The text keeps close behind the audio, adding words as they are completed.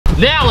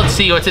Now let's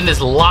see what's in this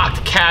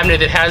locked cabinet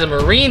that has a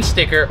marine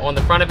sticker on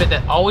the front of it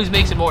that always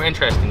makes it more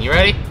interesting. You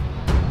ready?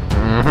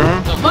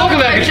 Mm-hmm. Welcome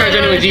back to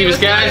Treasure Hunting with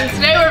Jebus, guys.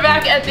 Today we're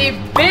back at the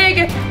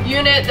big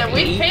unit that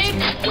we paid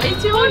way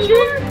too much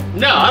for.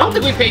 No, I don't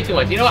think we paid too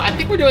much. You know what? I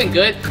think we're doing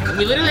good.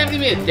 We literally haven't even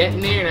made a dent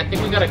in there, and I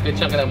think we got a good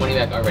chunk of that money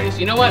back already. So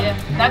you know what? Yeah,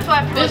 that's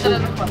why I posed it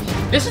as a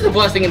question. This is a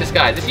blessing in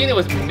disguise. This unit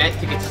was meant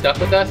to get stuck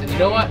with us, and you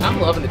know what? I'm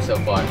loving it so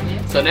far.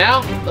 Yeah. So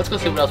now, let's go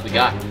see what else we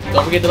got.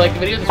 Don't forget to like the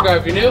video, subscribe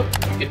if you're new.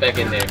 Let's get back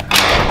in there.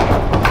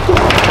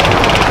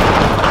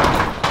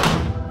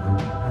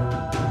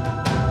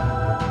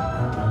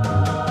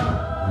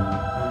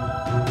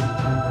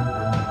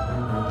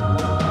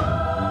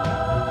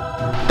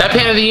 That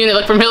pan of the unit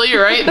looked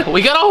familiar, right?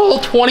 We got a whole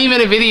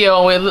 20-minute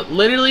video and we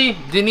literally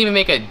didn't even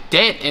make a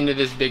dent into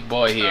this big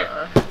boy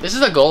here. This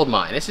is a gold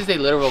mine. This is a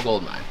literal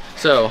gold mine.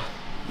 So,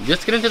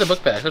 let's get into the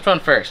book bags. Which one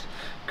first?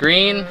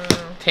 Green,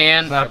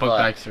 tan, not or a book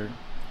black? bag, sir.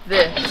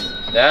 This.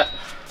 That?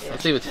 Yeah.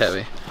 Let's see what's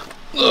heavy.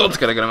 Oh, it's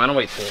got a good amount of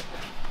weight to it.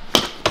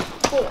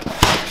 Cool.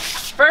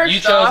 First You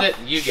chose it,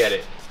 you get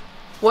it.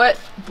 What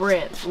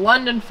brand?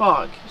 London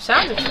Fog.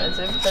 Sounds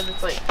expensive because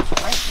it's like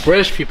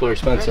British people are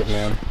expensive,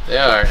 man. They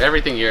are.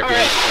 Everything European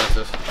is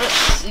expensive. Let's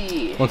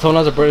see. When someone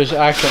has a British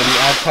accent, you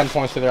add 10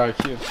 points to their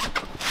IQ.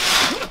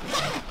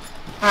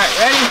 Alright,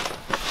 ready?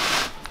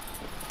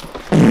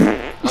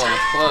 Oh,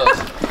 it's close.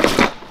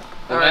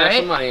 We might have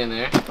some money in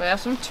there. We have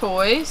some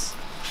toys.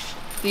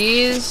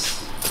 These,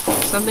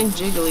 something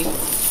jiggly.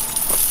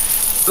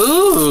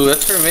 Ooh,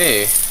 that's for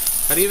me.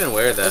 How do you even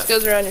wear that? This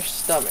goes around your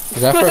stomach.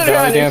 Is that for a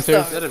belly dancer?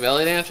 Is that a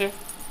belly dancer?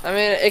 I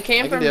mean, it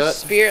came from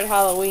Spirit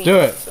Halloween. Do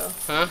it. So.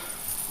 Huh?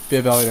 Be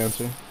a belly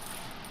dancer.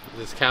 Does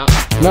this count?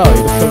 No,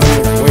 you just put it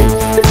in your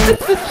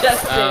waist.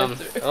 Just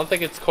I don't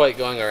think it's quite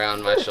going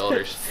around my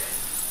shoulders.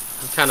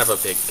 I'm kind of a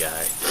big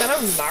guy. Kind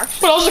of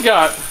obnoxious. What else you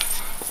got?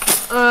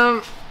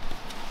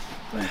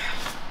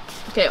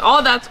 Okay,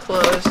 all that's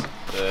closed.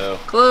 So,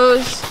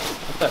 Closed.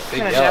 what's that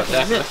big yellow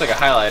jacket? That's like a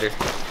highlighter.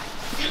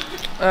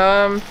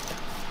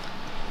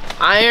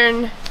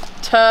 Iron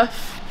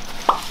Tough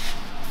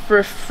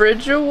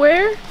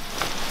refrigerator.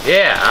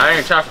 Yeah,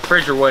 iron top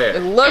refrigerator.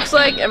 It looks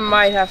like it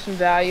might have some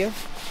value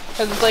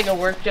because it's like a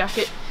work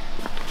jacket.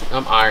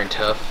 I'm iron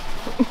tough.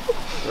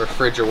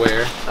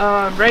 Refrigerator.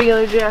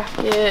 Regular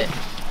jacket.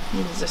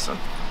 What is this one?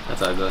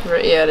 That's ugly.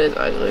 Yeah, it is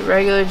ugly.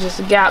 Regular, just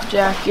a Gap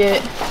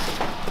jacket.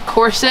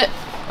 Corset.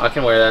 I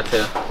can wear that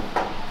too.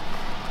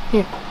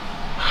 Here.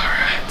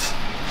 Alright.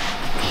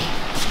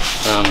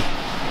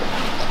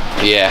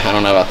 Yeah, I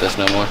don't know about this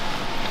no more.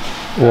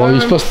 Well,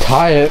 you're supposed to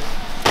tie it.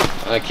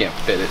 I can't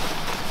fit it.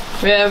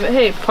 We have,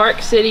 hey,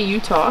 Park City,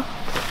 Utah.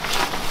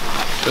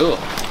 Cool.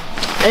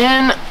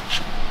 And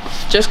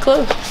just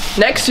closed.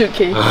 Next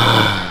suitcase.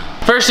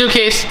 First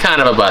suitcase,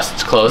 kind of a bust.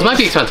 It's closed. Might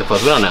be expensive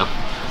clothes, we don't know.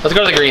 Let's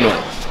go to the green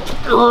one.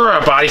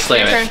 Body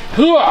slam it.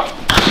 Alright,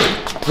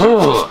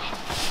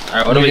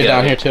 what do we get got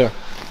down here too?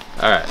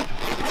 Alright,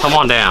 come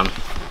on down.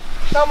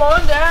 Come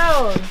on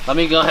down. Let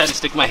me go ahead and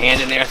stick my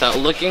hand in there without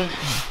looking.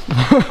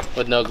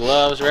 With no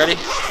gloves. Ready?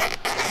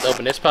 Let's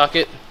open this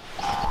pocket.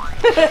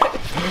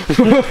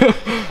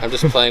 I'm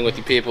just playing with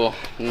you people.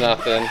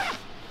 Nothing.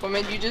 I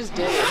mean, you just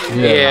did it.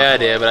 Yeah, I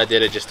did, but I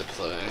did it just to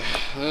play.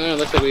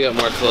 Looks like we got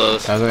more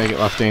clothes. That doesn't make it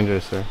less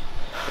dangerous, sir.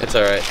 It's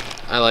alright.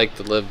 I like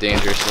to live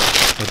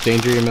dangerously. Is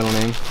Danger your middle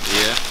name?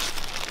 Yeah.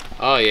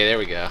 Oh yeah, there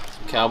we go.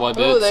 Some cowboy boots.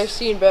 Oh, they've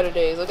seen better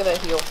days. Look at that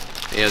heel.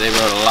 Yeah, they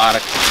rode a lot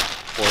of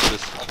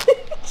horses.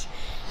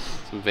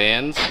 Some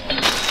Vans.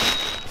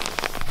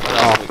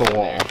 Off the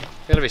wall.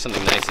 Gotta be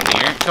something nice in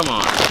here. Come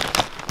on.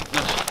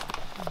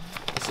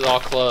 This is all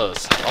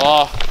clothes.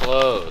 All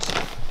clothes.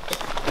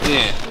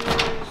 Yeah.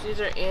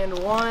 These are and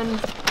one.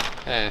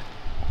 Hey.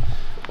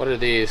 What are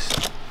these?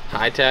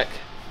 High tech?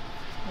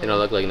 They don't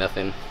look like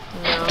nothing.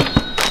 No.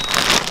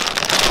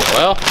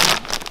 Well,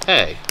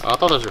 hey. I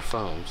thought those were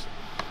foams.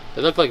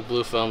 They look like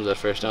blue foams at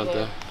first, don't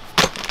they?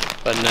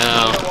 But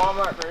no. The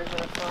Walmart version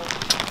of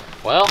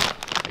foam. Well,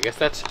 I guess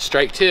that's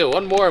strike two.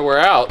 One more, we're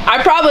out.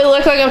 I probably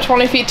look like I'm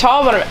 20 feet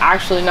tall, but I'm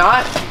actually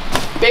not.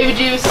 Baby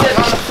G was sitting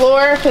on the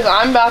floor because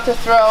I'm about to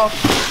throw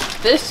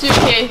this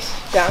suitcase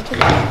down to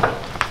the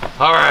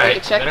All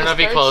right, better not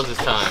be closed this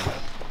time.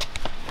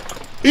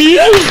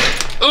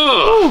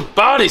 Ooh,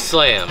 body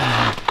slam.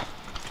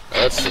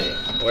 Let's see,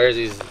 where's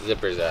these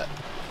zippers at?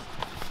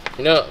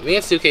 You know, me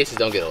and suitcases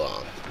don't get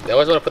along. They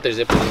always want to put their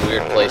zippers in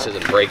weird places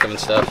and break them and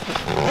stuff.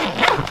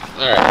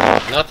 All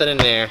right, nothing in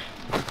there.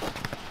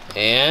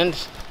 And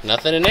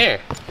nothing in there.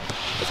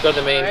 Let's go to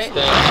the main thing.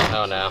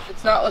 Oh no.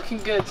 It's not looking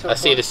good so I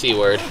see the C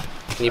word.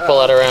 Can you pull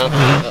that around?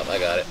 Oh, I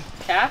got it.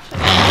 Cash?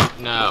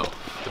 No,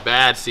 the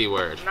bad C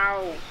word.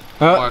 No.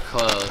 More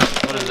clothes.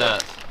 What is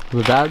that?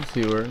 The bad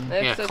C word.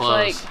 Yeah, It's clothes.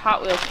 like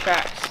Hot Wheels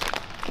tracks.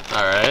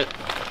 Alright.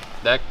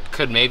 That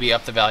could maybe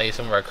up the value of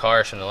some of our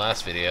cars from the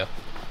last video.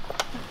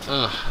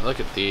 Oh, look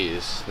at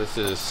these. This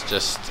is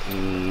just...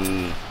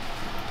 I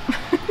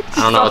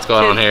don't know what's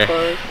going on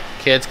here.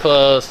 Kids'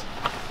 clothes.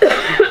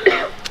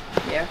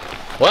 Yeah.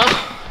 Well,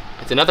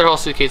 it's another whole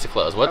suitcase of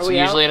clothes. What's we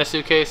usually out? in a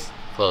suitcase?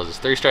 Clothes.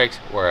 3 strikes,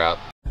 we're out.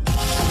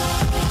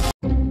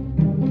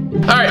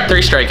 3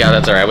 strikeouts,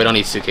 that's alright. We don't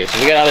need suitcases.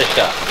 We got other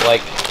stuff,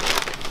 like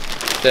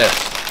this.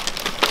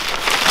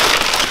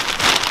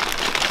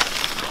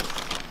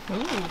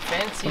 Ooh,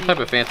 fancy. Some type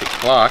of fancy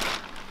clock.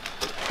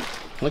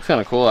 Looks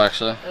kind of cool,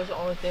 actually. That was the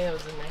only thing that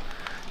was in there.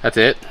 That's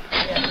it?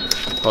 Yeah.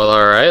 Well,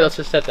 alright, let's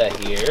just set that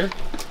here.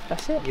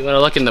 That's it. You want to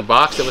look in the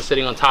box that was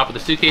sitting on top of the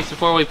suitcase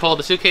before we pulled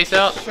the suitcase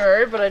out?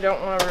 Sure, but I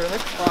don't want to ruin the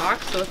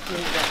clock, so let's move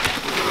that.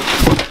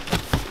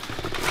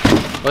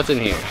 What's in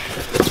here?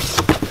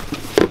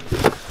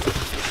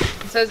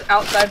 It says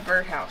outside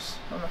birdhouse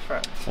on the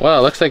front. Well,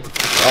 it looks like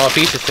all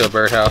pieces to a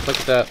birdhouse. Look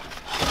at that.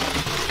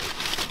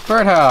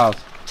 Birdhouse.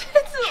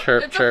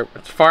 Chirp, chirp.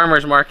 It's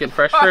farmer's market,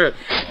 fresh fruit.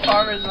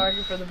 Farmer's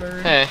market for the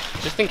birds. Hey,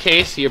 just in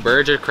case your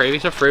birds are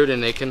craving some fruit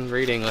and they can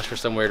read English for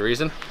some weird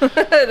reason. They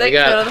can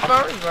go to the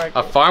farmer's market.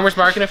 A farmer's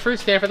market and fruit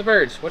stand for the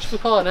birds. What should we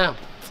call it now?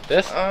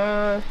 This?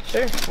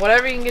 Sure.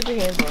 Whatever you can get your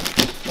hands on.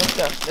 Let's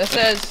go. This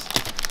says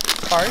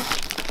cars.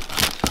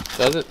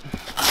 Does it?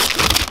 I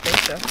think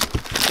so.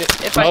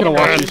 If I'm I gonna can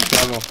watch read. you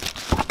struggle.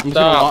 I'm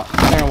Stop.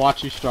 gonna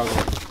watch you struggle.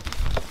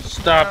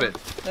 Stop it.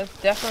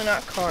 That's definitely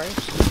not cars.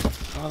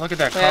 Oh, look at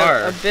that We have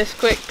car. a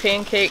Bisquick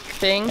pancake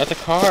thing. That's a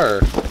car.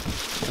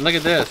 And look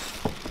at this.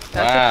 That's a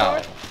Wow.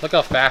 car? Look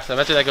how fast. I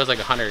bet you that goes like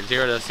 100.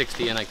 0 to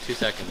 60 in like 2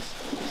 seconds.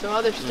 Some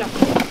other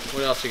stuff.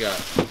 What else you got?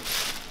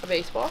 A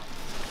baseball.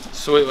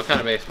 Sweet. What kind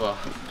of baseball?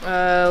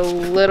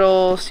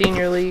 Little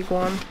senior league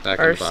one. Back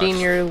in Or the box.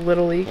 senior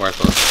little league.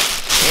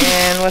 Worthless.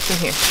 And what's in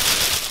here?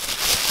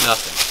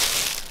 Nothing.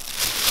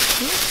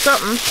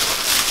 Something.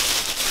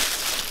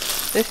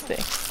 This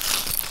thing.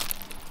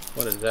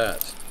 What is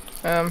that?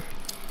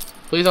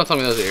 Please don't tell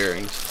me those are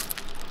earrings.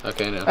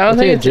 Okay, no. I don't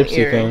think it's a an gypsy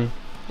earring.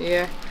 thing.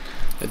 Yeah.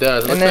 It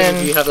does. It And looks like then-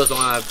 if you have those on,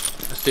 I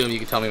assume you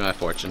can tell me my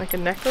fortune. Like a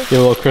necklace? Get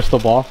a little crystal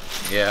ball.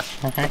 Yeah.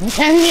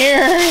 10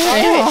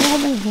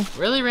 years.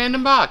 Really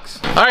random box.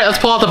 All right, let's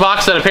pull out the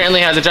box that apparently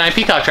has a giant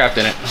peacock trapped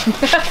in it.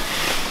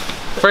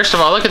 First of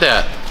all, look at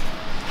that.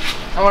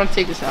 I want to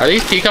take this Are out.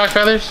 these peacock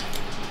feathers?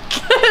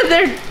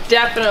 They're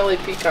definitely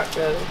peacock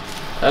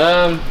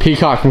feathers.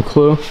 Peacock from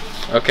Clue.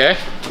 Okay.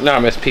 No,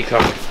 Miss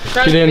Peacock.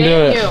 She didn't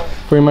do it.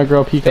 Free my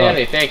girl Peacock.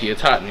 Sandy, thank you.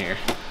 It's hot in here.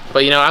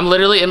 But you know, I'm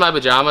literally in my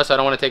pajamas, so I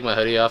don't want to take my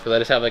hoodie off because I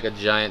just have like a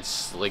giant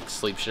like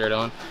sleep shirt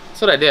on.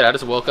 That's what I did. I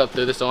just woke up,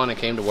 threw this on, and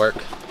came to work.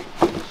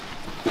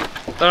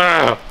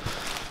 Ah,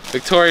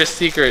 Victoria's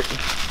Secret.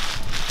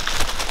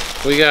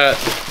 We got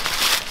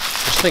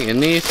something in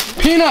these.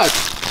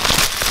 Peanuts.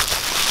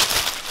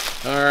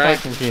 All right,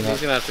 Fucking he's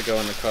peanuts. gonna have to go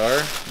in the car.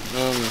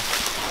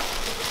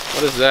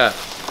 What is that?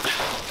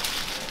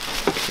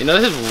 You know,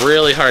 this is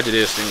really hard to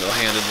do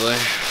single-handedly.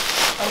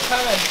 I'm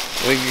coming.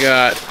 We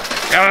got.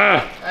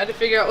 Ah! I had to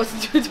figure out what to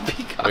do with the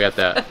peacock. We got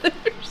that.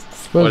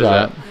 feathers. What is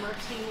that?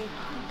 Martini.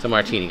 It's a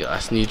martini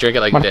glass, and you drink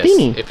it like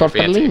Martini. this if you're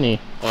fancy. Tortellini.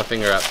 One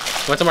finger up.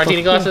 Want some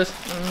martini glasses?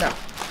 No.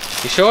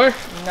 You sure?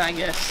 No, I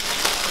guess.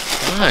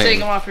 Fine. Take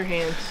them off your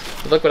hands.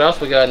 Look what else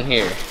we got in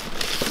here.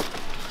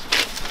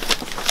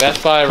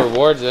 Best Buy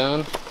reward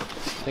zone.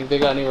 Think they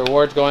got any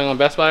rewards going on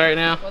Best Buy right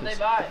now? What'd they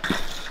buy?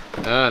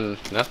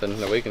 Nothing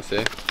that we can see.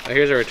 Oh,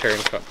 here's a return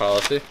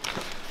policy.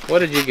 What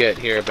did you get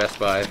here at Best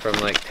Buy from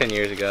like 10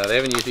 years ago? They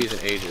haven't used these in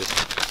ages.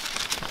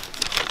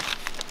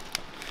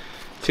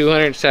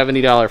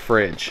 $270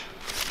 fridge.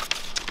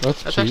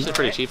 That's That's cheap. actually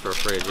pretty cheap for a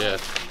fridge, yeah.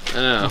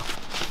 I know.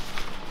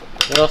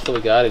 What else do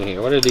we got in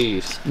here? What are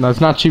these? No,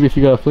 it's not cheap if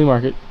you go to the flea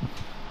market.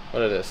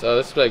 What is this? Oh,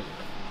 this is like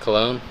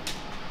cologne.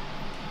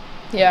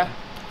 Yeah.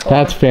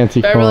 That's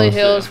fancy. Beverly cologne.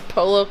 Hills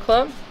Polo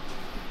Club.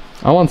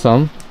 I want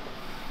some.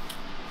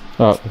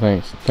 Oh,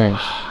 thanks.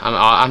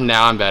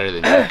 I'm better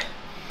than you.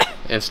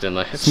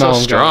 Instantly. It's Smell so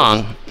 'em,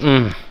 strong.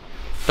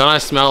 Don't I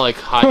smell like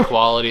high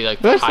quality, like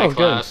That high smells good.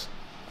 class?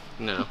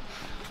 No.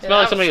 Smell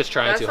like somebody was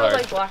trying too hard.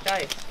 That smells like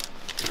black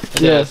ice.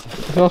 Yes, it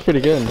smells pretty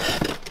good.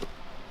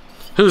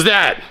 Who's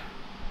that?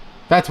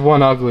 That's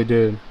one ugly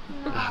dude.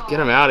 Get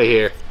him out of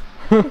here.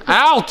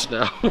 Out!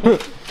 No.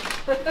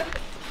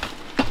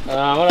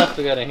 What else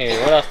we got in here?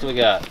 What else do we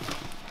got?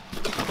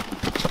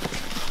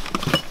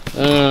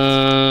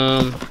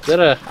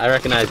 I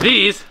recognize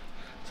these.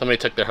 Somebody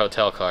took their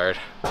hotel card.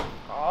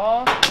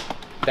 Oh.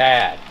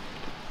 Bad.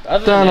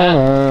 Other than that,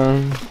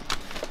 Dun-dun-dun.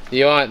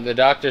 you want the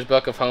doctor's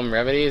book of home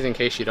remedies in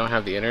case you don't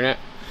have the internet.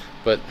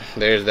 But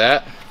there's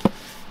that.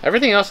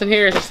 Everything else in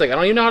here is just like, I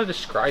don't even know how to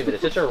describe it.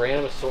 It's just a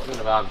random assortment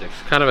of objects.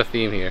 Kind of a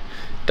theme here.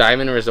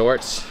 Diamond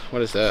Resorts.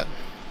 What is that?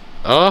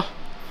 Oh?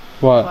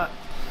 What?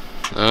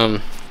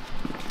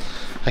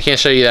 I can't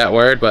show you that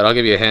word, but I'll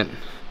give you a hint.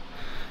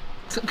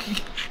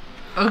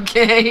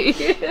 Okay.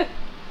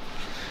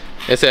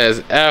 It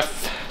says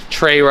F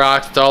Tray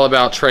Rocks. It's all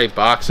about tray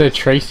boxes. Say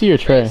Tracy or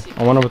Trey? Tracy.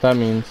 I wonder what that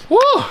means. Woo!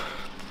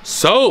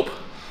 Soap.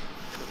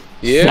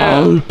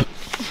 Yeah.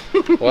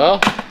 Soap. Well,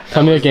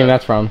 Tell me what game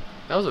that's from.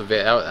 that was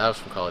that was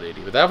from Call of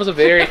Duty, but that was a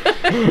very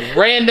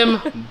random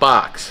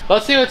box.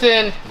 Let's see what's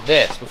in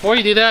this. Before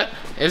you do that,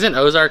 isn't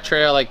Ozark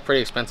Trail like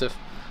pretty expensive?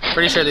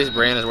 Pretty sure this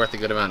brand is worth a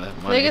good amount of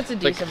money. I think it's a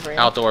decent like brand.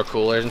 Outdoor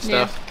coolers and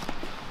Yeah. stuff.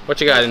 What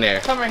you got in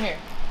there? Come right here.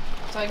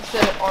 So I can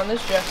set it on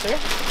this dresser.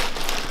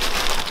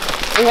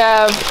 We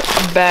have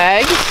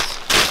bags.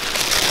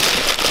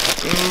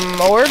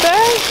 More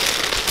bags?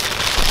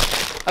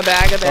 A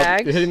bag of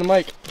bags. You're hitting the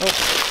mic. Oh,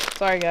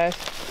 sorry guys.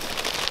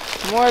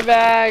 More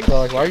bags. So,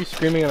 like, why are you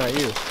screaming at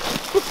you?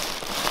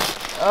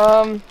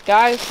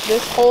 Guys,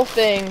 this whole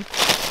thing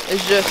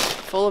is just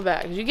full of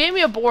bags. You gave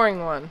me a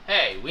boring one.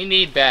 Hey, we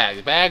need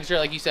bags. Bags are,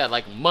 like you said,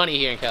 like money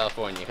here in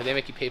California because they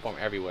make you pay for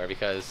them everywhere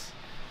because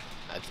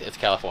it's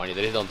California.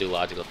 They just don't do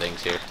logical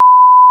things here.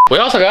 We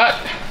also got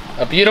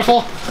a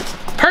beautiful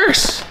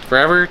purse.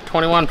 Forever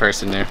 21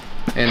 purse in there.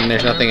 And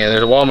there's nothing in there.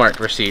 There's a Walmart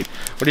receipt.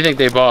 What do you think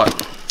they bought?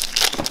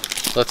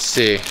 Let's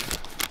see.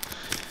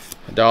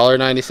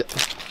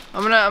 $1.97.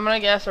 I'm gonna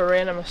guess a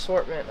random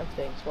assortment of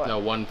things. What? No,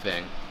 one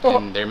thing.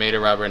 And they're made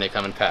of rubber and they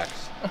come in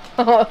packs.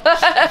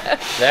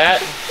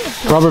 That.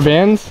 Rubber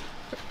bands?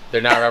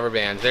 They're not rubber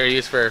bands. They're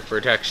used for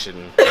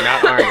protection. They're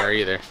not armor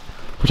either.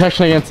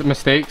 Protection against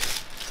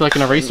mistakes? So like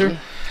an eraser?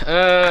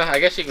 I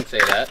guess you can say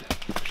that.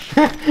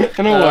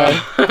 In a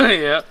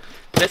way. Yep.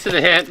 This is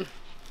a hint.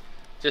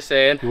 Just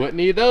saying. You wouldn't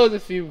need those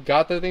if you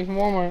got the thing from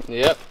Walmart.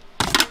 Yep.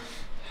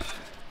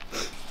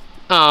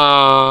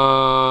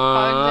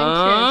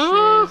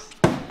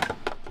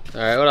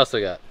 Alright, what else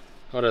we got?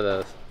 What are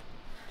those?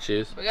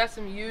 Shoes? We got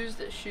some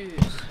used shoes.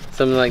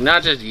 Something like,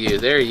 not just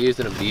used, they're used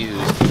and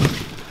abused.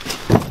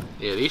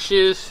 Yeah, these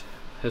shoes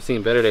have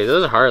seen better days.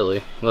 Those are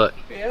Harley. Look.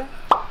 Yeah.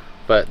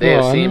 But they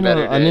have seen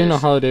better days. I didn't know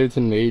Harley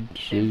Davidson made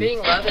shoes. And being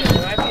leather,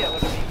 they might be able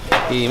to be.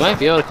 You might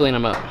be able to clean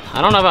them up.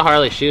 I don't know about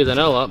Harley shoes. I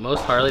know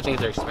most Harley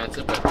things are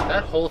expensive, but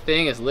that whole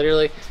thing is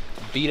literally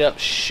beat up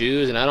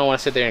shoes, and I don't want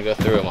to sit there and go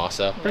through them all.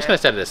 So we're just gonna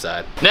set it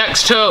aside.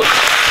 Next tote.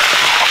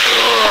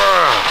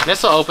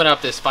 This will open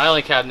up this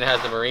filing cabinet that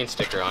has the Marine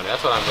sticker on it.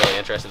 That's what I'm really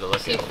interested to look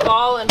See, at.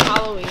 fall and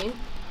Halloween.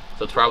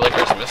 So it's probably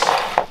Christmas.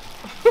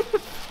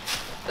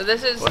 So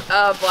this is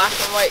black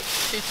and white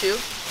tutu.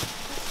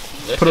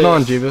 Put it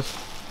on, Jebus.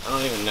 I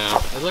don't even know.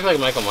 It looks like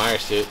Michael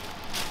Myers suit.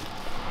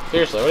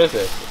 Seriously, what is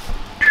this?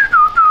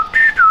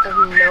 I have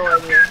no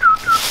idea.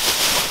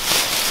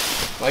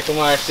 Michael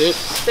Myers suit?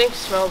 Things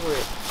smell weird.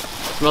 It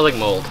smells like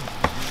mold.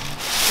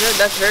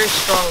 That's very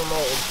strong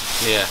mold.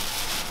 Yeah.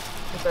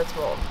 If that's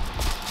mold.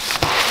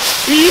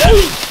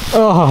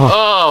 Oh.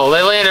 Oh,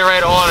 they landed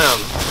right on him.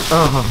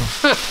 Oh.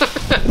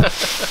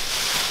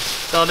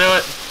 Don't do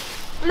it.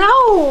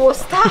 No,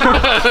 stop.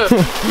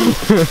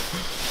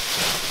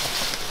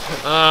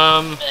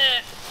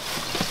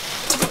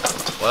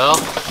 Well,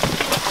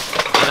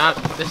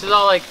 this is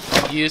all like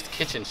used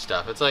kitchen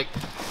stuff. It's like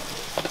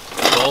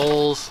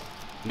bowls,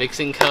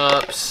 mixing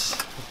cups,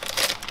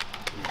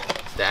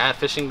 that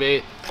fishing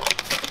bait,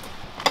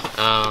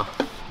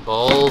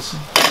 bowls,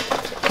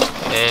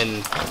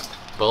 and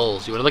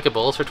bowls. You want to look at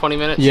bowls for 20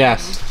 minutes?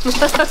 Yes.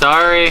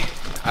 Sorry,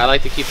 I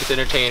like to keep this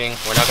entertaining.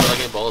 We're not going to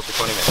look at bowls for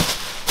 20 minutes.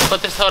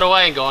 Put this tote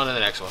away and go on to the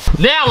next one.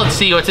 Now let's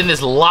see what's in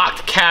this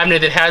locked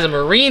cabinet that has a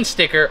Marine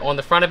sticker on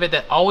the front of it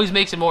that always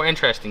makes it more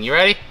interesting. You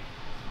ready?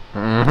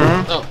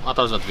 Mm-hmm. Oh, I thought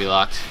it was about to be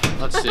locked.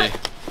 Let's see.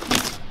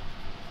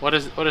 What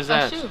is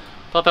that? shoe.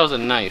 I thought that was a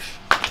knife.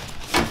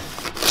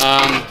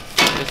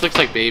 This looks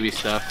like baby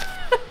stuff.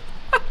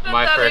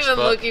 My first Not even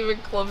book. look even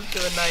close to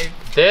a knife.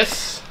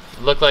 This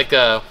looked like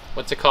a,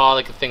 what's it called?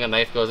 Like a thing a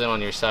knife goes in on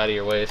your side of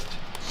your waist.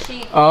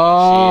 Sheet.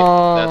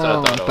 Oh. That's what I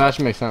thought it was. That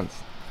should make sense.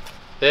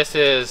 This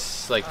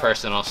is like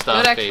personal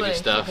stuff, Good baby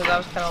stuff. because I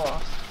was kind of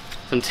lost.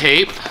 Some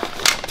tape.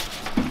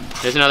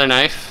 There's another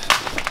knife.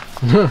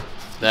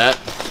 That.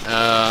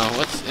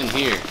 What's in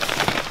here?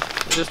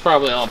 This is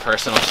probably all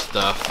personal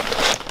stuff.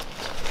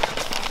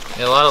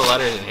 Yeah, a lot of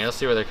letters in here. Let's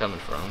see where they're coming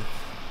from.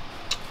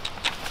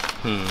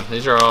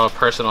 These are all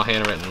personal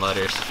handwritten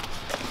letters.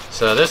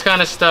 So this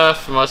kind of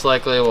stuff, most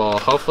likely, will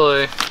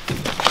hopefully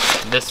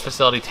this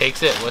facility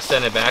takes it. We'll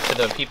send it back to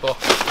the people.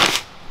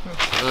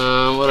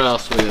 What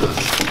else we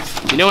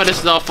got? You know what this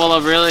is all full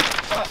of, really?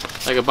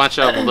 Like a bunch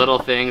of little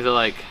things that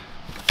like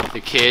the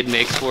kid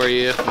makes for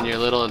you when you're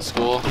little in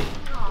school.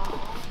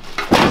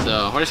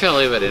 So we're just gonna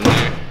leave it in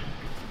there.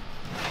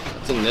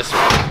 What's in this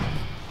one?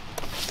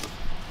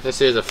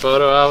 This is a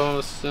photo album, I'm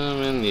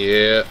assuming.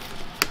 Yeah.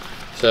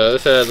 So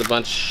this has a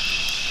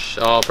bunch,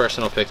 all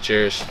personal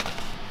pictures.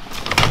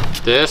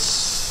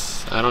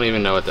 This, I don't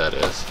even know what that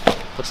is.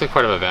 Looks like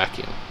part of a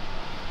vacuum.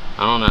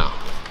 I don't know.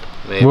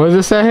 Maybe. What does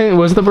it say?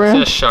 What's the It brand?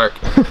 says Shark.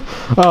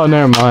 Oh,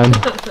 never mind.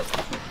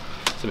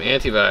 Some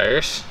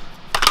antivirus.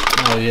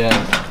 Oh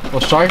yeah. Well,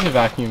 Shark's a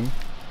vacuum.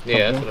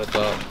 Yeah, that's what I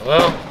thought.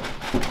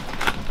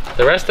 Well,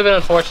 the rest of it,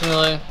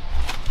 unfortunately,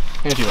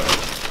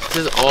 Antivirus.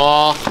 this is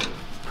all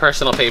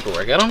personal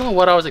paperwork. I don't know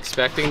what I was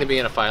expecting to be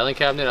in a filing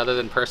cabinet other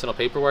than personal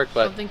paperwork,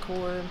 but Something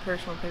cooler than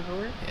personal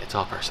paperwork. yeah, it's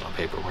all personal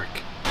paperwork.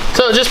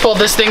 So I just pulled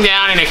this thing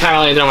down and it kind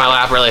of landed on my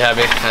lap really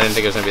heavy. I didn't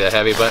think it was gonna be that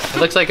heavy, but it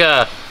looks like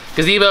a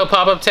gazebo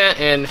pop-up tent,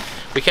 and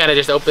we kind of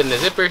just opened the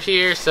zipper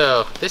here.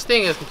 So this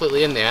thing is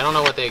completely in there. I don't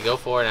know what they go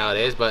for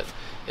nowadays, but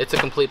it's a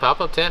complete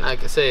pop-up tent. I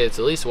could say it's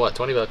at least, what,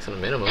 20 bucks in a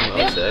minimum,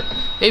 I would say.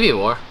 Maybe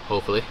more,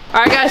 hopefully.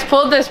 All right, guys,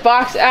 pulled this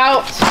box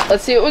out.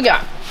 Let's see what we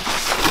got.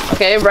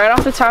 Okay, right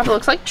off the top, it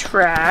looks like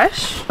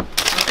trash.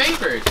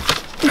 Papers.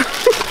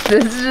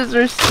 This is just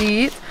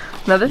receipts.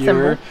 Another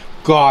You're symbol.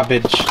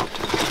 garbage.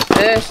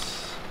 This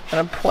an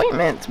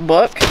appointments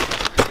book.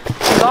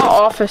 It's all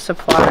office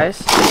supplies.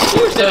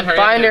 So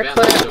binder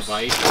clips.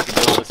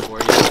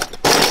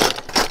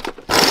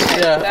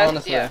 Yeah,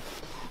 honestly. Yeah.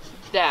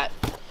 That.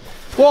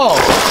 Whoa!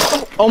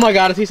 Oh my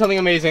god, I see something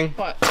amazing.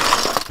 What?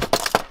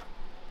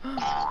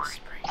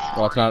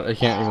 Well, it's not, I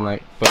can't even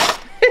like, but.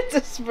 It's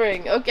a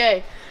spring.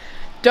 Okay.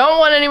 Don't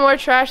want any more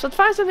trash. Let's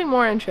find something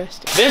more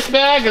interesting. This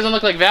bag doesn't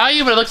look like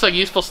value, but it looks like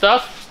useful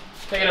stuff.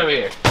 Take it over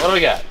here. What do we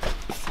got?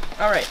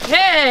 Alright.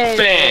 Hey!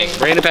 Bang!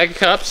 Branded pack of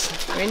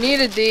cups. We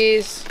needed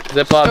these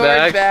Ziploc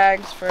storage bags.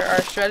 bags for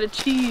our shredded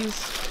cheese.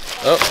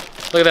 Oh,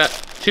 look at that.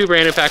 2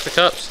 branded packs of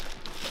cups.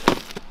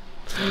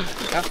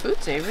 Got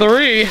food savers.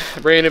 3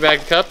 branded bag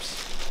of cups.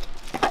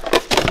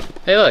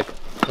 Hey, look.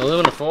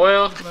 Aluminum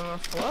foil. Aluminum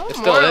foil. It's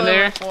still in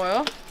there.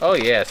 Foil. Oh,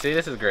 yeah. See,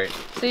 this is great.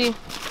 See,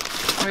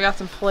 we got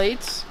some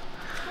plates.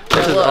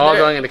 This is all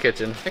going in the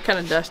kitchen. They're kind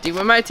of dusty.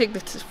 We might take the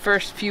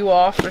first few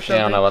off or something. Yeah,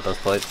 I don't know about those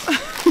plates.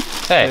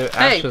 Hey,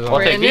 Hey, I'll take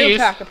brand new these.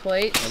 pack of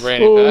plates. A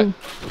brand new pack.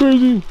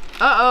 Crazy.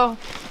 Uh-oh.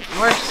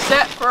 We're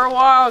set for a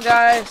while,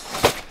 guys.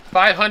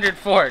 500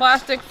 forks.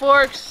 Plastic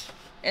forks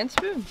and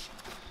spoons.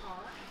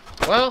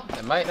 Well,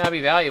 it might not be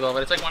valuable,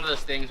 but it's like one of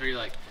those things where you're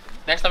like,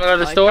 next time I go to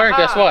the Like store, the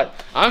guess high.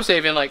 what? I'm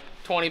saving like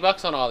 20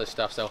 bucks on all this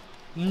stuff, so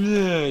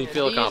you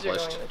feel These are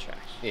accomplished. going in the trash.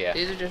 Yeah.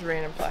 These are just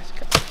random plastic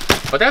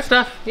cups. But that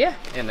stuff Yeah.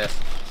 in this.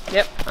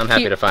 Yep. I'm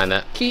happy Keep. to find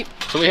that. Keep.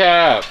 So we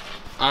have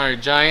our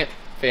giant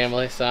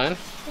family sign.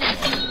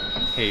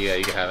 Here you go,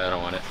 you can have it, I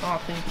don't want it.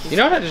 Oh, thank you. You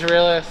know what I just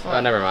realized? What?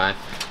 Oh, never mind.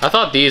 I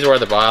thought these were at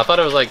the bottom. I thought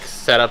it was like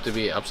set up to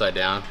be upside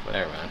down, but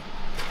never mind.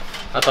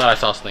 I thought I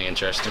saw something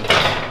interesting.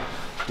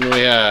 And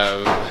we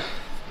have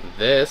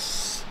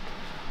this.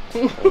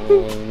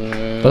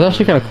 That's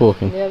actually kind of cool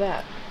looking. Yeah,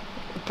 that.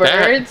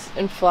 Birds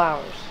and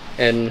flowers.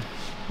 And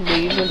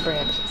Leaves and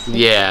branches.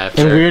 yeah, And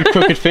sure. weird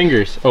crooked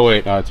fingers. Oh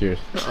wait, no, it's yours.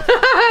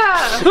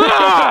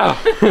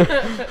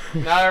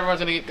 Now everyone's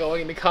gonna get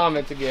going in the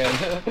comments again.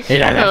 He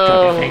doesn't have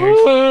crooked fingers.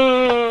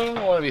 I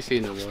don't want to be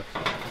seen no more.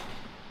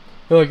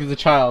 Hey, look, he's a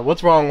child.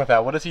 What's wrong with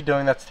that? What is he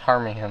doing that's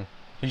harming him?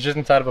 He's just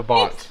inside of a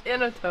box. It's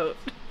in a tote.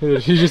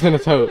 He's just in a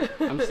tote.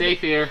 I'm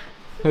safe here.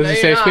 Is No, he you're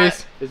safe not.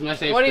 space? This is my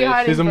safe What are you space.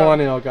 hiding? He's a from?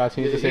 millennial, guys.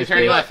 He needs a He's safe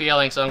hurting my space.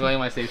 feelings, so I'm going in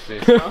my safe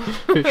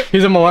space.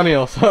 He's a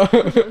millennial, so.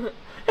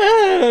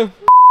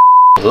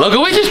 Look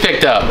what we just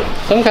picked up.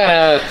 Some kind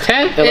of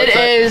tent. It looks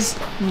like. is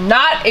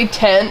not a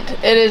tent.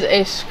 It is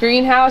a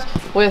screen house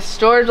with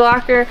storage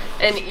locker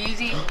and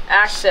easy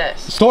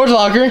access. Storage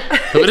locker.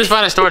 Did we just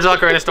find a storage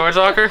locker in a storage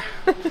locker?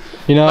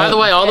 You know. By the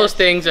way, all those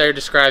things are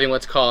describing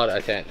what's called a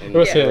tent in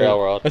the Yeah. real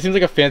world. That seems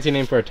like a fancy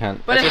name for a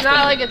tent. But it's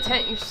not like a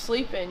tent you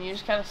sleep in. You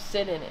just kind of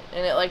sit in it,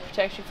 and it like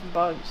protects you from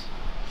bugs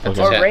That's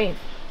Okay. a or tent. rain.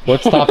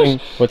 What's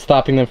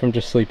stopping them from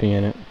just sleeping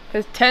in it?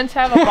 Because tents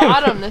have a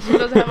bottom. This one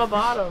doesn't have a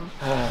bottom.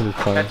 It's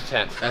funny. That's a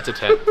tent. That's a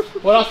tent.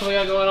 What else do we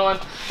got going on?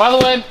 By the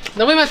way,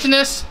 did we mention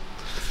this?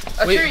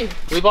 A tree.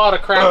 We bought a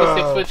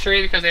crappy 6-foot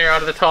tree because they were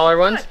out of the taller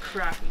ones. What a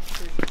crappy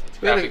tree. It's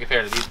crappy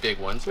compared to these big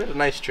ones. We had a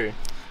nice tree.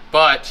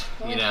 But,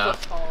 you know,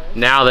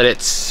 now that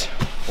it's,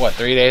 what,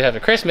 3 days after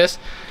Christmas,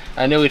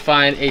 I knew we'd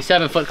find a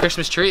 7-foot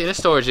Christmas tree in a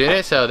storage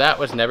unit, so that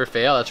was never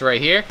fail. That's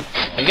right here.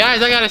 And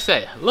guys, I gotta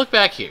say, look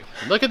back here.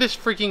 Look at this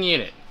freaking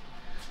unit.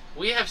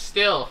 We have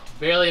still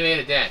barely made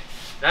a dent.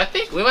 And I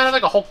think we might have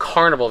like a whole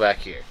carnival back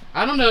here.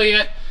 I don't know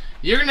yet.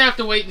 You're gonna have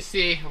to wait and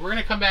see. We're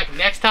gonna come back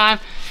next time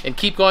and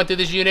keep going through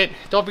this unit.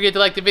 Don't forget to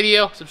like the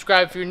video,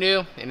 subscribe if you're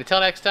new, and until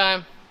next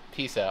time,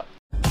 peace out.